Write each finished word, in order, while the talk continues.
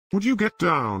Would you get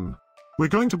down? We're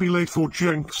going to be late for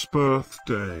Cenk's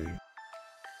birthday.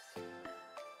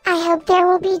 I hope there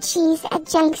will be cheese at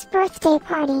Cenk's birthday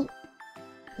party.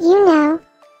 You know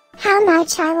how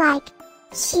much I like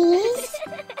cheese.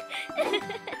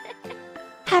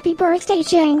 Happy birthday,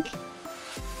 Cenk.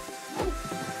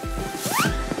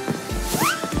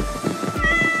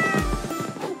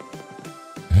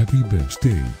 Happy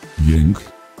birthday,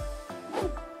 Cenk.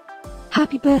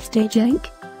 Happy birthday, Cenk.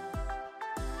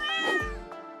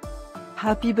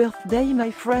 Happy birthday,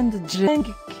 my friend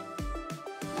Cenk.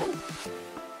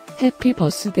 Happy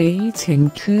birthday,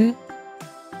 Cenk.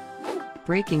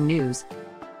 Breaking news.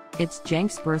 It's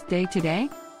Cenk's birthday today?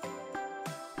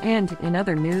 And in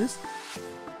other news,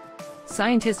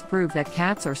 scientists prove that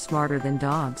cats are smarter than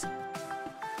dogs.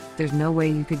 There's no way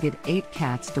you could get 8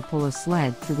 cats to pull a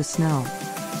sled through the snow.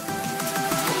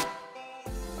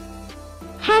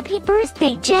 Happy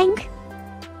birthday, Cenk.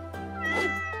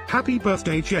 Happy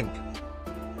birthday, Cenk.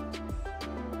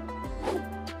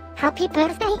 Happy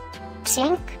birthday,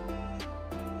 Cenk.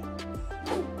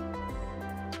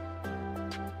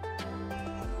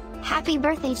 Happy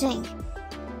birthday, Cenk.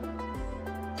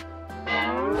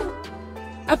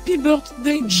 Happy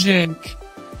birthday, Cenk.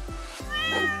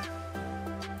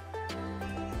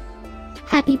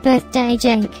 Happy birthday,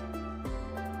 Cenk.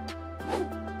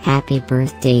 Happy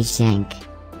birthday, Cenk.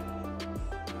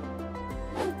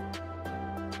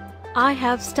 I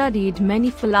have studied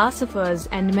many philosophers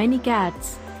and many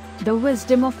cats. The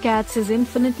wisdom of cats is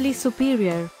infinitely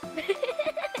superior.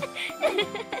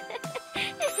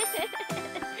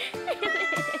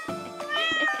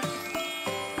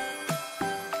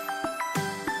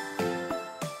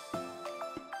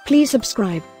 Please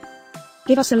subscribe,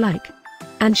 give us a like,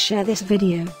 and share this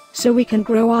video, so we can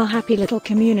grow our happy little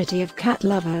community of cat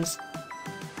lovers.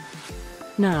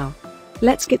 Now,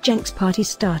 let's get Cenk's party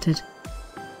started.